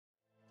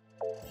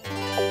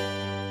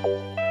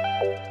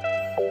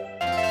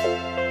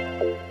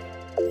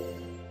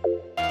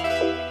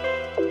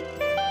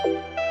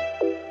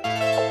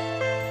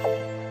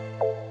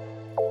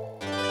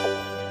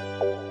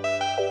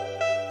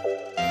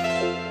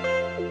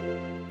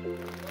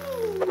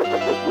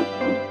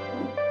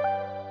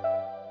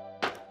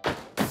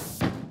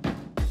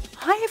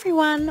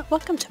everyone,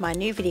 welcome to my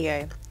new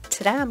video.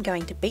 Today I'm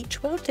going to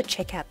Beach World to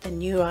check out the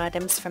new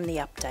items from the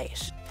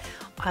update.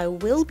 I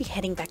will be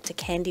heading back to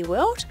Candy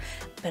World,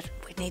 but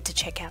we need to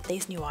check out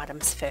these new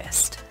items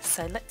first.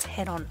 So let's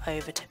head on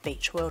over to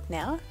Beach World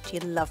now. Do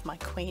you love my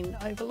Queen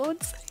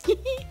Overlords?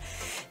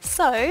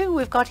 So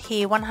we've got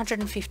here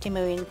 150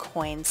 million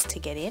coins to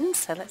get in,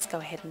 so let's go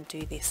ahead and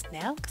do this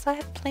now because I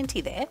have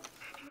plenty there.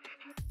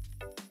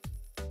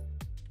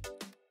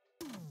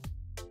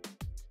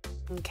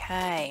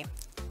 Okay,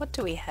 what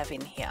do we have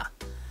in here?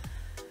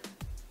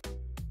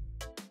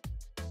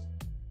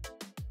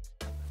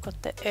 We've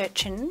got the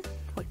urchin,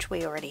 which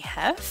we already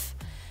have.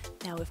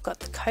 Now we've got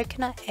the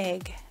coconut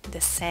egg,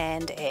 the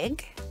sand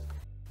egg.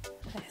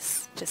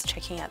 Just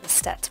checking out the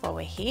stats while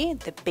we're here.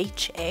 The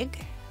beach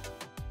egg,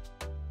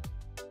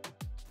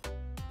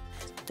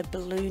 the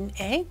balloon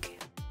egg,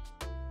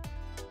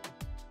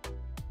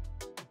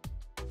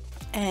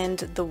 and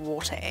the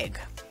water egg.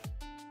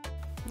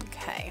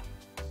 Okay.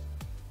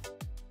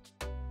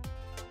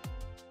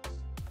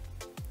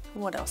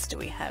 What else do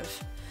we have?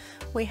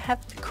 We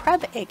have the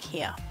crab egg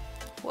here.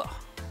 Whoa.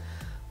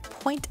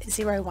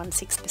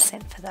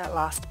 0.016% for that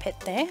last pet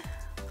there.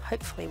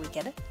 Hopefully we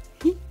get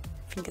it.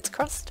 Fingers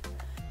crossed.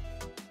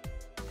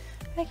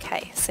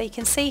 Okay, so you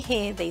can see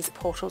here these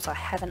portals I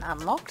haven't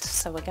unlocked,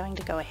 so we're going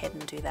to go ahead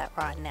and do that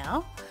right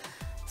now.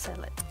 So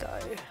let's go.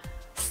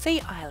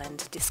 Sea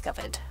Island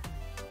discovered.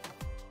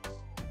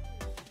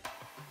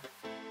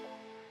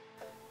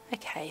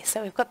 Okay,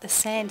 so we've got the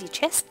sandy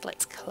chest.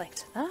 Let's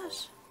collect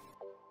that.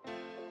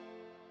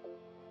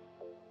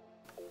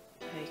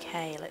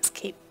 Okay, let's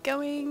keep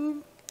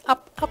going.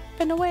 Up, up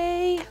and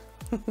away.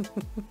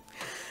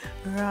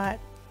 Right.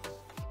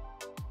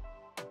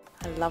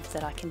 I love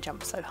that I can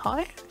jump so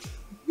high.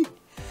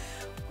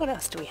 What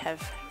else do we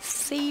have?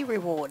 Sea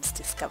rewards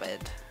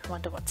discovered. I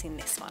wonder what's in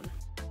this one.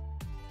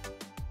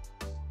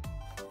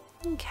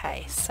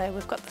 Okay, so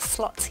we've got the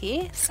slots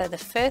here. So the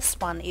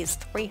first one is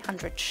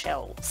 300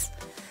 shells.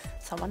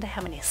 So I wonder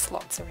how many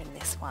slots are in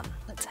this one.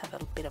 Let's have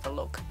a bit of a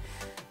look.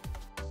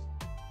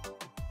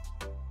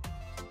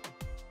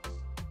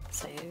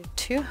 So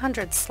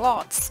 200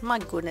 slots. My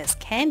goodness,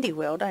 Candy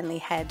World only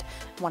had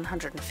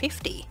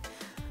 150.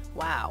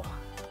 Wow.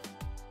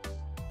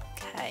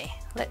 Okay,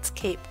 let's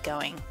keep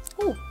going.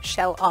 Oh,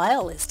 Shell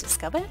Isle is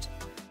discovered.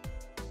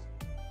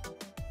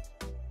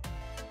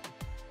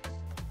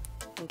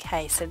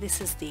 Okay, so this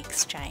is the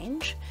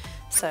exchange.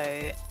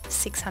 So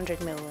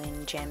 600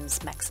 million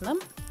gems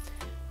maximum.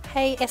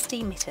 Hey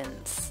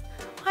SDMittens,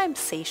 I'm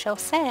Seashell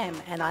Sam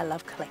and I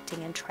love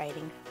collecting and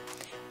trading.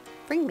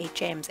 Bring me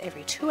gems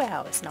every 2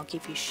 hours and I'll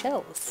give you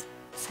shells.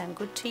 Sound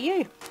good to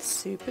you?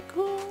 Super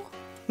cool.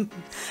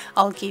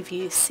 I'll give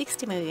you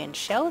 60 million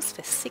shells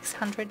for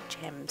 600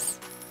 gems.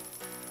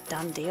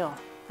 Done deal.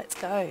 Let's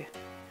go.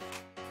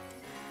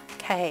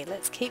 Okay,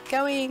 let's keep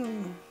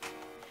going.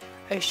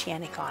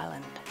 Oceanic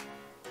Island.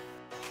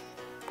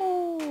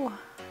 Oh,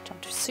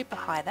 jumped super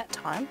high that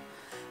time.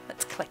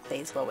 Let's collect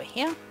these while we're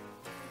here.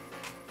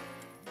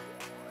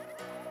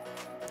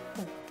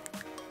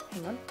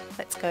 Hang on,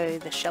 let's go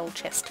the shell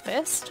chest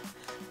first.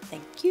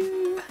 Thank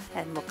you.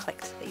 And we'll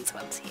collect these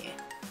ones here.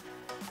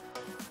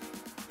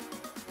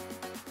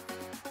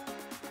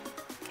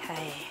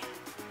 Okay.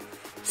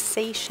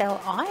 Seashell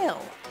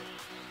Isle.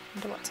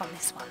 Wonder what's on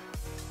this one.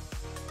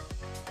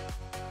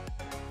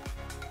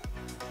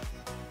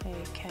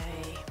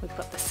 Okay, we've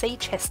got the sea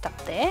chest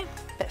up there.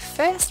 But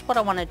first what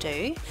I want to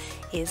do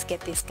is get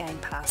this game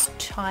pass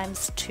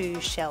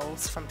 ×2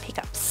 shells from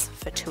pickups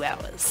for 2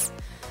 hours.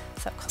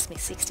 So it cost me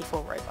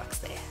 64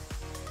 Robux there.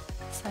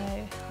 So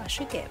I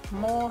should get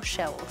more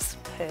shells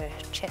per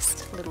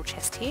chest, little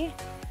chest here.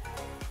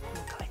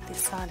 I'll collect this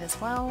side as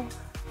well.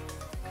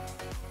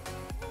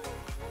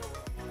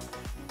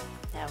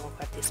 Now we'll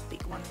grab this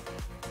big one.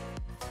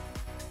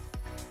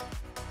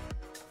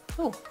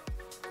 Oh,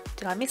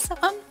 did I miss that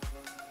one?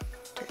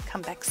 Did it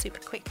come back super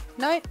quick?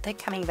 No, they're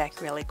coming back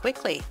really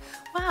quickly.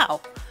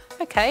 Wow,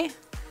 okay,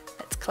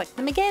 let's collect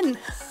them again.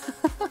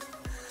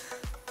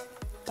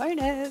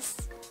 Bonus.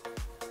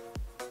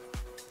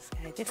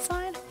 This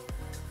side.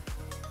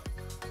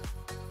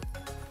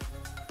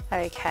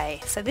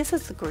 Okay, so this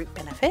is the group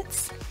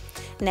benefits.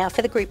 Now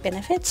for the group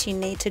benefits you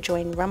need to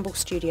join Rumble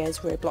Studios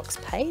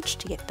Roblox page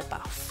to get the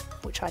buff,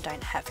 which I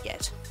don't have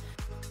yet.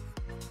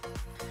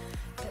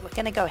 But we're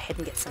going to go ahead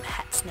and get some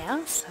hats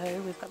now. So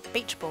we've got the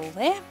beach ball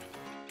there,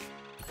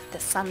 the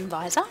sun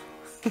visor,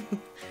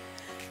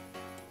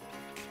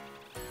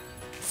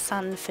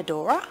 sun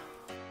fedora,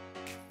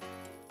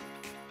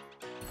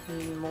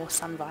 more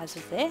sun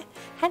visors there.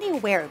 How do you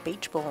wear a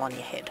beach ball on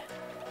your head?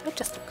 That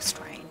just looks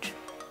strange.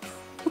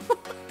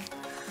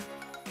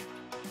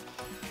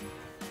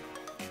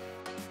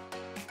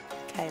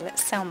 Okay,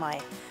 let's sell my, I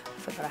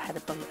forgot I had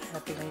a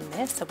balloon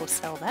there, so we'll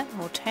sell that and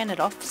we'll turn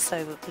it off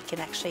so that we can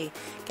actually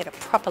get a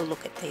proper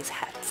look at these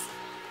hats.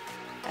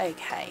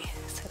 Okay,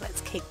 so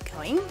let's keep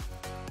going.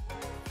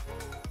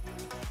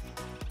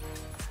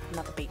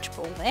 Another beach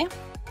ball there.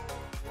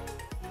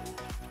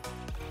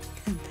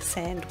 The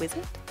sand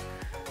wizard.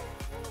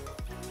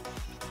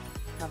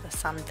 Another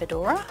sun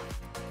fedora.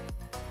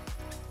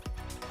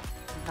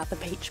 Another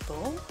beach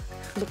ball.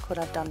 Look what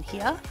I've done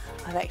here.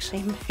 I've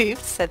actually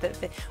moved so that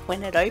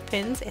when it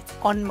opens, it's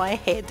on my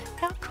head.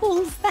 How cool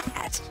is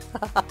that?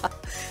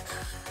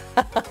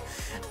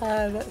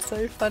 Oh, that's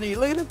so funny.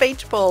 Look at the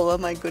beach ball. Oh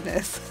my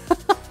goodness.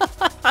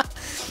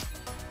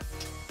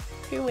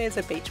 Who wears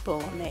a beach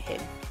ball on their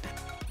head?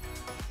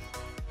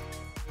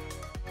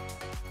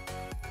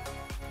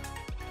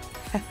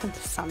 The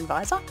sun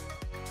visor.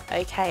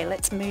 Okay,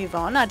 let's move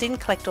on. I didn't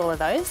collect all of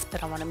those,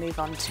 but I want to move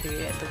on to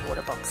the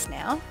water box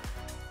now.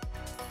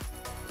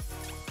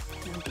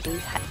 And blue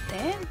hat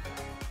there.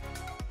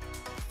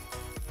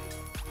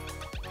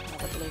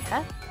 Another blue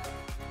hat.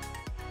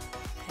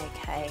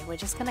 Okay, we're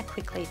just going to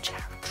quickly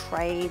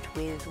trade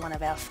with one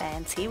of our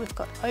fans here. We've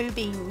got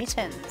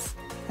SDMittens.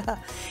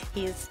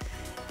 Here's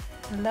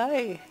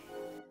hello.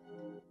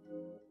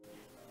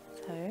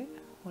 So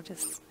we'll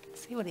just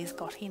see what he's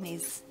got in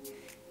his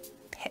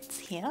pets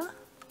here.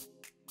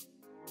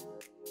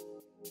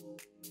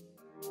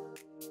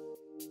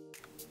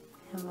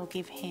 And we'll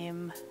give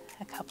him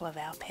a couple of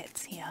our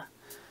pets here.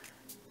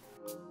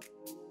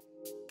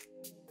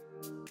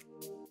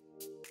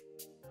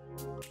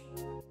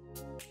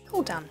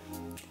 All done.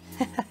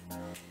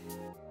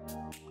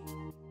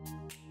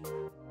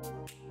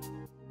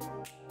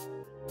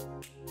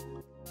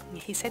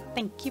 He said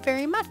thank you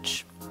very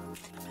much.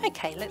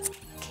 Okay, let's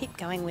keep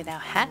going with our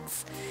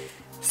hats.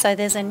 So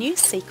there's a new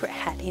secret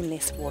hat in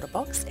this water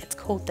box. It's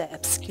called the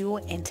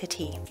Obscure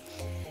Entity.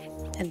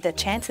 And the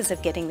chances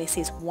of getting this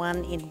is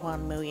 1 in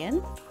 1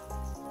 million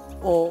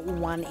or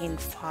 1 in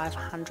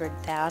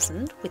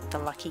 500,000 with the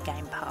Lucky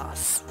Game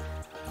Pass.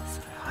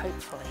 So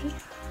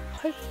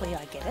hopefully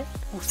I get it.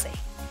 We'll see.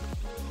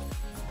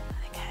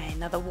 Okay,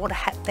 another water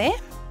hat there.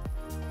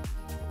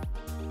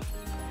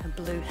 A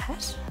blue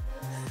hat.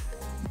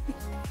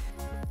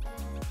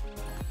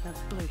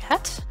 Another blue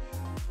hat.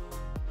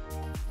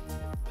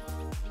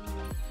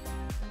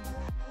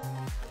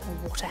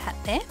 A water hat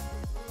there.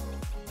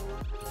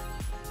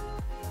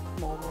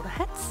 More water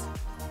hats.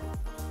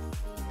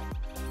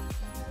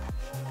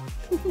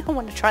 I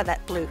want to try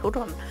that blue hood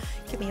on.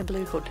 Give me a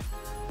blue hood.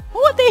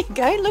 Oh, there you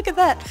go. Look at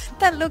that.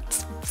 That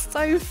looked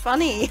so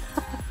funny.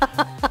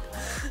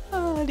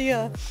 Oh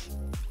dear.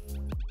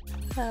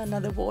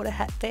 Another water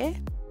hat there.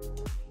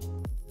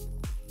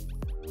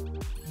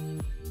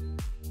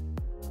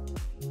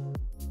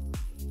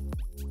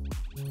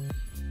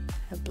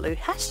 A blue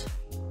hat.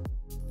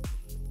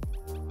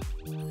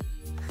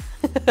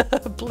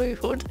 Blue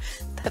hood.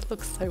 That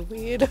looks so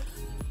weird.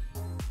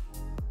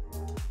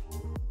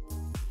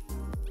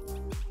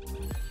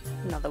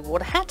 Another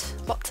water hat.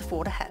 Lots of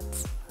water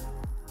hats.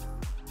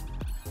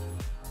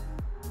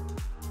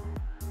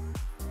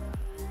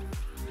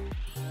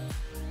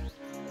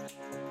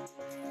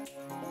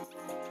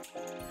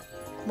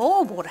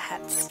 More water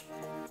hats.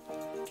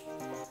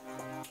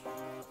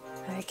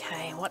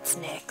 Okay, what's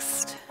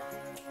next?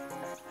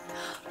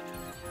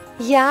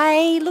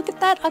 Yay, look at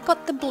that. I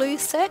got the blue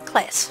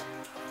circlet.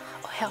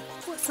 Oh, how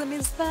awesome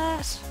is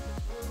that?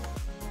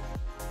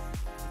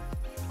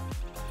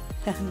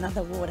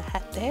 Another water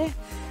hat there.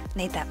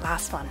 Need that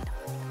last one.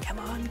 Come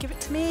on, give it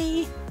to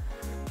me.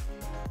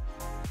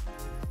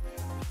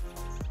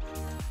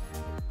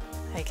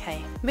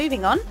 Okay,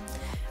 moving on.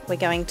 We're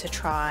going to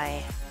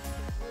try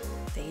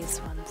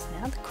these ones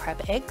now, the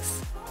crab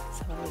eggs.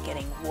 So we're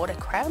getting water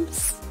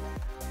crabs.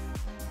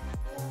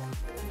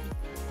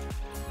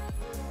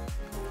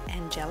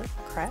 Angelic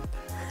crab.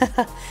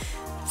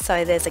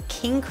 So there's a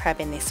king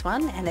crab in this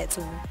one, and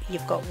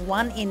you've got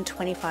 1 in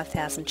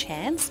 25,000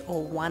 chance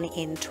or 1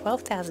 in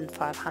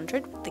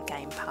 12,500 with the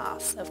game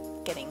pass of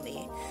getting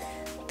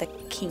the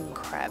king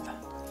crab.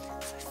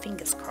 So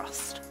fingers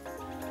crossed.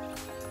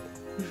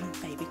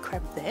 Baby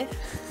crab there.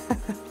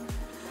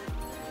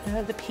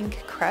 The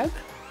pink crab.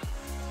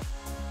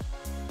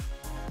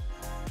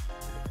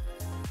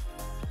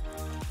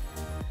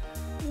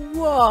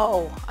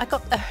 Whoa, I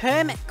got the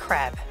hermit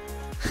crab.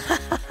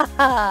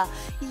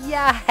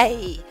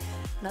 Yay!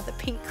 Another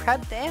pink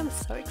crab there, I'm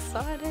so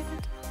excited.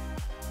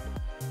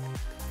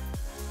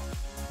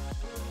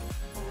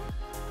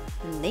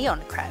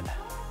 Neon crab.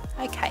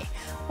 Okay,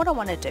 what I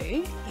want to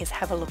do is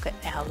have a look at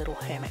our little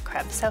hermit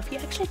crab. So if you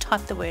actually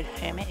type the word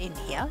hermit in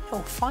here, it will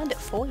find it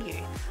for you,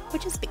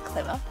 which is a bit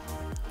clever.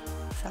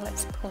 So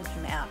let's pull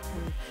him out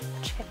and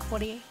check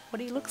what he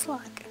looks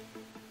like.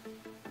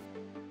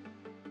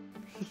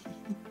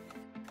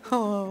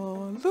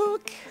 Oh,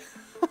 look!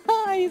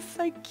 He's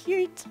so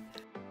cute.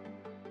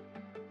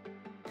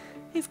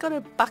 He's got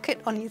a bucket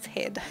on his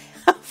head.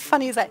 How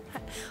funny is that?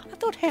 I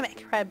thought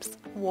hermit crabs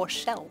wore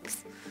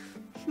shells.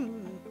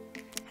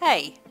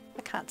 Hey,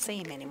 I can't see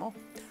him anymore.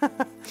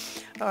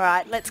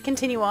 Alright, let's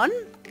continue on.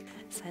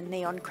 So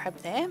neon crab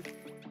there.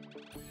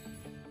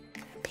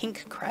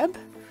 Pink crab.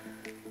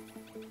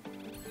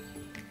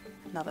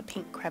 Another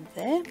pink crab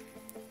there.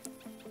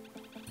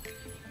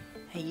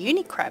 A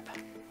uni crab.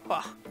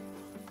 Oh,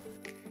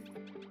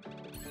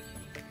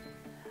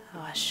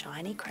 a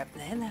shiny crab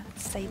there.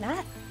 See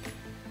that?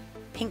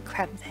 Pink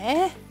crab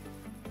there.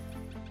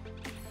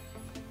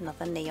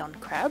 Another neon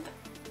crab.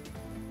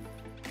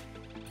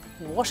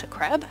 Water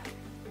crab.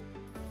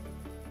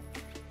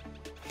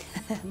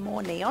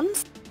 More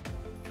neons.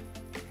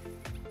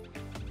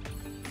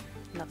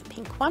 Another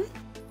pink one.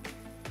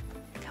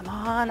 Come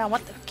on, I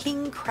want the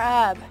king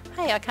crab.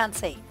 Hey, I can't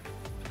see.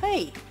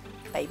 Hey,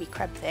 baby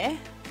crab there.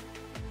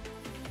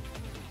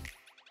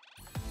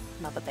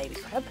 Another baby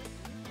crab.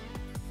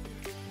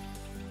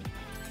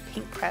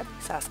 Pink crab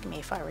is asking me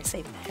if I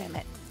received the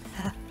hermit.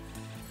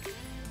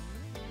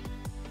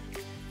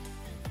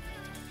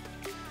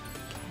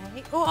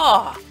 Okay.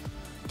 Oh,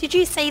 did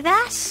you see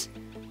that?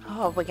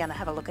 Oh, we're going to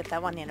have a look at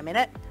that one in a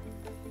minute.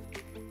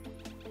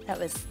 That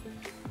was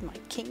my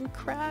king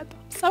crab.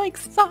 I'm so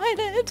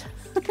excited.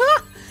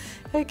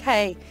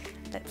 Okay,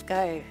 let's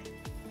go.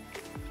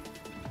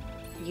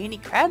 Uni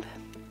crab.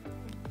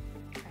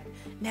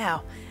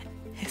 Now,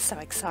 it's so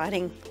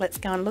exciting. Let's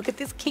go and look at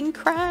this king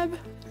crab.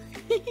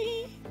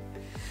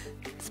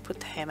 Let's put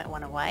the hermit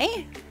one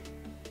away.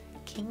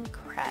 King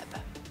crab.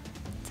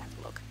 Let's have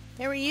a look.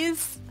 There he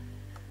is.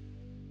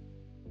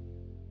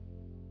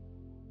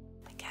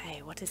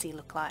 Okay, what does he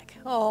look like?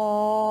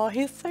 Oh,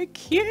 he's so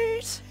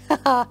cute.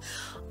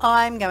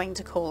 I'm going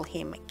to call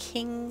him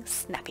King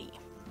Snappy.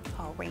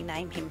 I'll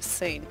rename him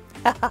soon.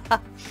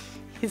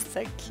 He's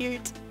so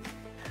cute.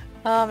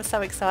 Oh, I'm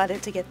so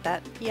excited to get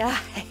that.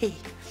 Yay!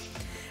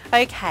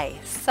 Okay,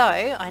 so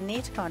I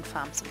need to go and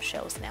farm some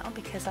shells now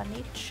because I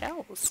need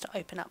shells to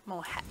open up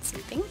more hats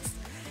and things.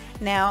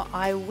 Now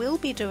I will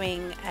be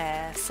doing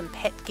some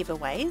pet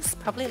giveaways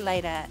probably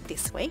later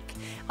this week.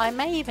 I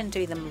may even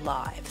do them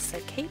live, so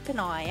keep an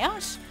eye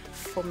out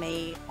for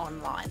me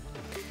online.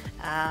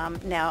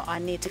 Now I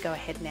need to go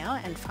ahead now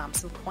and farm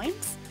some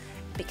coins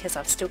because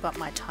I've still got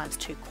my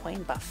 ×2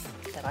 coin buff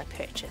that I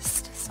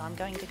purchased. So I'm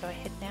going to go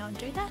ahead now and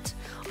do that.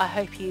 I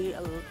hope you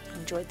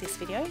enjoyed this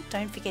video.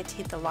 Don't forget to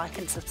hit the like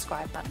and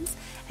subscribe buttons,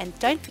 and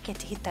don't forget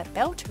to hit that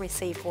bell to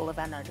receive all of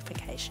our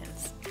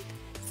notifications.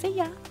 See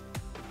ya!